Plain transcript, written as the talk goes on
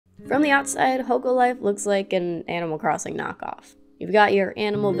From the outside, Hoko Life looks like an Animal Crossing knockoff. You've got your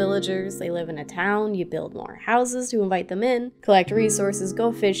animal villagers, they live in a town, you build more houses to invite them in, collect resources,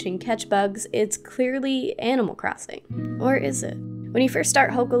 go fishing, catch bugs. It's clearly Animal Crossing. Or is it? When you first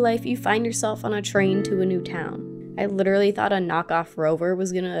start Hoko Life, you find yourself on a train to a new town. I literally thought a knockoff rover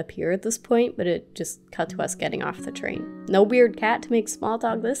was gonna appear at this point, but it just cut to us getting off the train. No weird cat to make small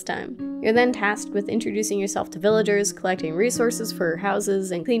talk this time. You're then tasked with introducing yourself to villagers, collecting resources for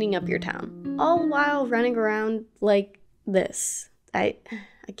houses, and cleaning up your town. All while running around like this. I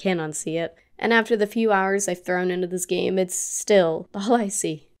can't unsee it. And after the few hours I've thrown into this game, it's still all I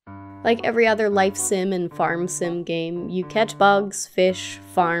see. Like every other life sim and farm sim game, you catch bugs, fish,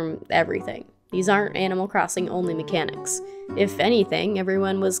 farm, everything. These aren't Animal Crossing only mechanics. If anything,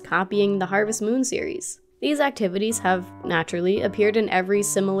 everyone was copying the Harvest Moon series. These activities have, naturally, appeared in every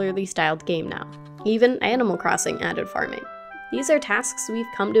similarly styled game now. Even Animal Crossing added farming. These are tasks we've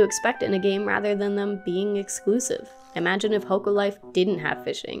come to expect in a game rather than them being exclusive. Imagine if Hoko Life didn't have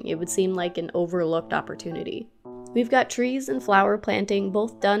fishing, it would seem like an overlooked opportunity. We've got trees and flower planting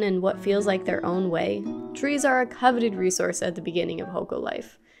both done in what feels like their own way. Trees are a coveted resource at the beginning of Hoko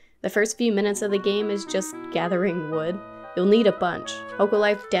Life. The first few minutes of the game is just gathering wood. You'll need a bunch. Hoko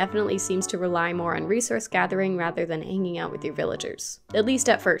Life definitely seems to rely more on resource gathering rather than hanging out with your villagers. At least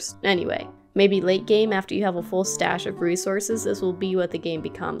at first, anyway. Maybe late game, after you have a full stash of resources, this will be what the game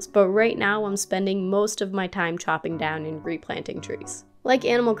becomes, but right now I'm spending most of my time chopping down and replanting trees. Like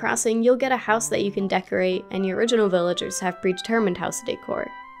Animal Crossing, you'll get a house that you can decorate, and your original villagers have predetermined house decor.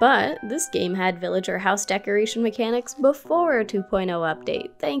 But this game had villager house decoration mechanics before a 2.0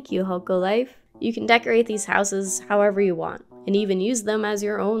 update. Thank you, Hoko Life. You can decorate these houses however you want, and even use them as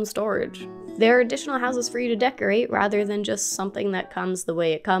your own storage. There are additional houses for you to decorate rather than just something that comes the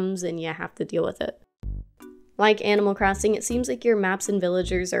way it comes and you have to deal with it. Like Animal Crossing, it seems like your maps and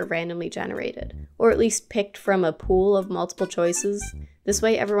villagers are randomly generated, or at least picked from a pool of multiple choices. This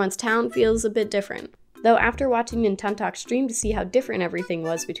way everyone's town feels a bit different. Though after watching Nintendo's stream to see how different everything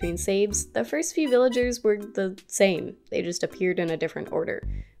was between saves, the first few villagers were the same, they just appeared in a different order.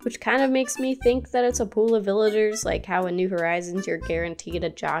 Which kind of makes me think that it's a pool of villagers, like how in New Horizons you're guaranteed a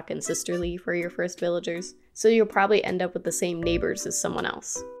Jock and Sisterly for your first villagers, so you'll probably end up with the same neighbors as someone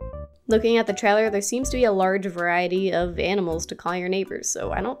else. Looking at the trailer, there seems to be a large variety of animals to call your neighbors,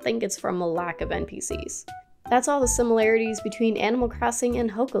 so I don't think it's from a lack of NPCs. That's all the similarities between Animal Crossing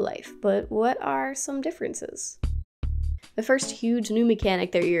and Hoko Life, but what are some differences? The first huge new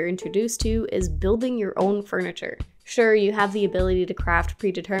mechanic that you're introduced to is building your own furniture. Sure, you have the ability to craft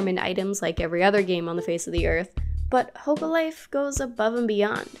predetermined items like every other game on the face of the earth, but Hoko Life goes above and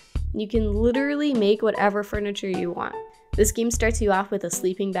beyond. You can literally make whatever furniture you want. This game starts you off with a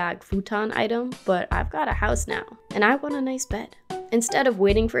sleeping bag futon item, but I've got a house now, and I want a nice bed. Instead of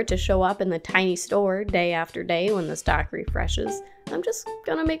waiting for it to show up in the tiny store day after day when the stock refreshes, I'm just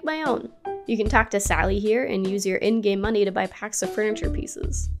gonna make my own. You can talk to Sally here and use your in-game money to buy packs of furniture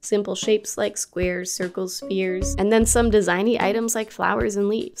pieces. Simple shapes like squares, circles, spheres, and then some designy items like flowers and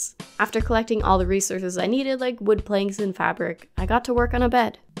leaves. After collecting all the resources I needed like wood planks and fabric, I got to work on a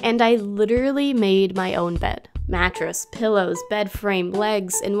bed. And I literally made my own bed. Mattress, pillows, bed frame,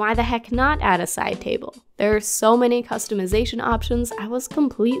 legs, and why the heck not add a side table? There are so many customization options, I was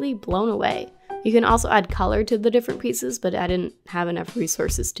completely blown away. You can also add color to the different pieces, but I didn't have enough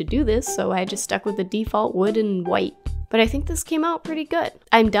resources to do this, so I just stuck with the default wood and white. But I think this came out pretty good.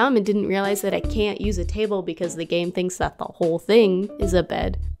 I'm dumb and didn't realize that I can't use a table because the game thinks that the whole thing is a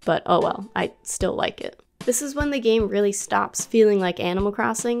bed, but oh well, I still like it. This is when the game really stops feeling like Animal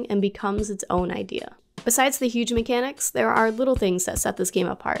Crossing and becomes its own idea. Besides the huge mechanics, there are little things that set this game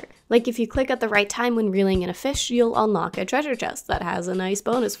apart. Like if you click at the right time when reeling in a fish, you'll unlock a treasure chest that has a nice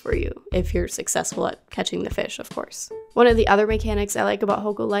bonus for you, if you're successful at catching the fish, of course. One of the other mechanics I like about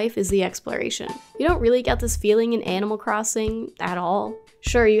Hoko Life is the exploration. You don't really get this feeling in Animal Crossing at all.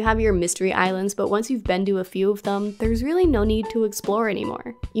 Sure, you have your mystery islands, but once you've been to a few of them, there's really no need to explore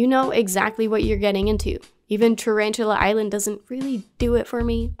anymore. You know exactly what you're getting into. Even Tarantula Island doesn't really do it for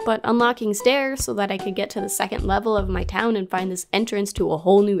me, but unlocking stairs so that I could get to the second level of my town and find this entrance to a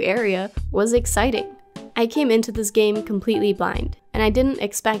whole new area was exciting. I came into this game completely blind, and I didn't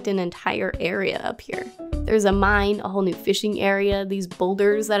expect an entire area up here. There's a mine, a whole new fishing area, these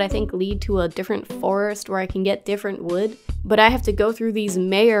boulders that I think lead to a different forest where I can get different wood, but I have to go through these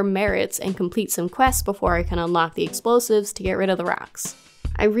mayor merits and complete some quests before I can unlock the explosives to get rid of the rocks.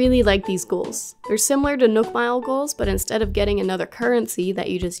 I really like these goals. They're similar to Nook Mile goals, but instead of getting another currency that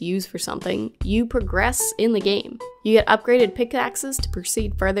you just use for something, you progress in the game. You get upgraded pickaxes to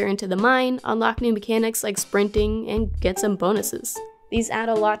proceed further into the mine, unlock new mechanics like sprinting, and get some bonuses. These add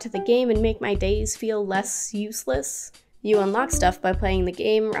a lot to the game and make my days feel less useless. You unlock stuff by playing the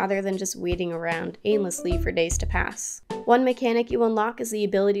game rather than just waiting around aimlessly for days to pass. One mechanic you unlock is the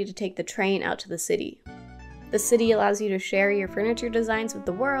ability to take the train out to the city. The city allows you to share your furniture designs with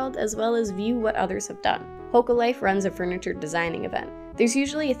the world, as well as view what others have done. Hoka Life runs a furniture designing event. There's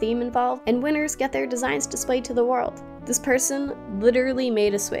usually a theme involved, and winners get their designs displayed to the world. This person literally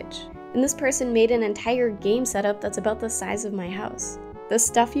made a Switch, and this person made an entire game setup that's about the size of my house. The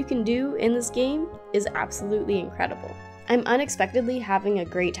stuff you can do in this game is absolutely incredible. I'm unexpectedly having a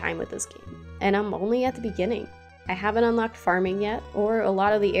great time with this game, and I'm only at the beginning. I haven't unlocked farming yet, or a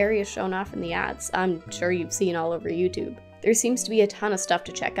lot of the areas shown off in the ads I'm sure you've seen all over YouTube. There seems to be a ton of stuff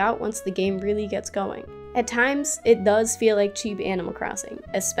to check out once the game really gets going. At times, it does feel like cheap Animal Crossing,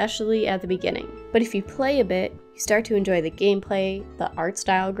 especially at the beginning. But if you play a bit, you start to enjoy the gameplay, the art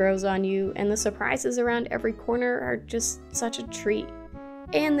style grows on you, and the surprises around every corner are just such a treat.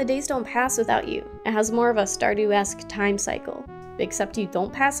 And the days don't pass without you. It has more of a Stardew-esque time cycle, except you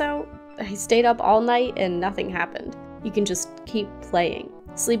don't pass out. I stayed up all night and nothing happened. You can just keep playing.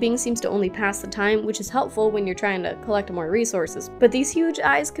 Sleeping seems to only pass the time, which is helpful when you're trying to collect more resources, but these huge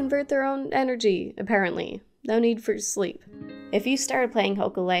eyes convert their own energy, apparently. No need for sleep. If you started playing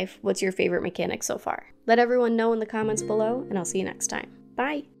Hoka Life, what's your favorite mechanic so far? Let everyone know in the comments below, and I'll see you next time.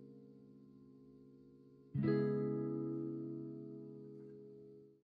 Bye!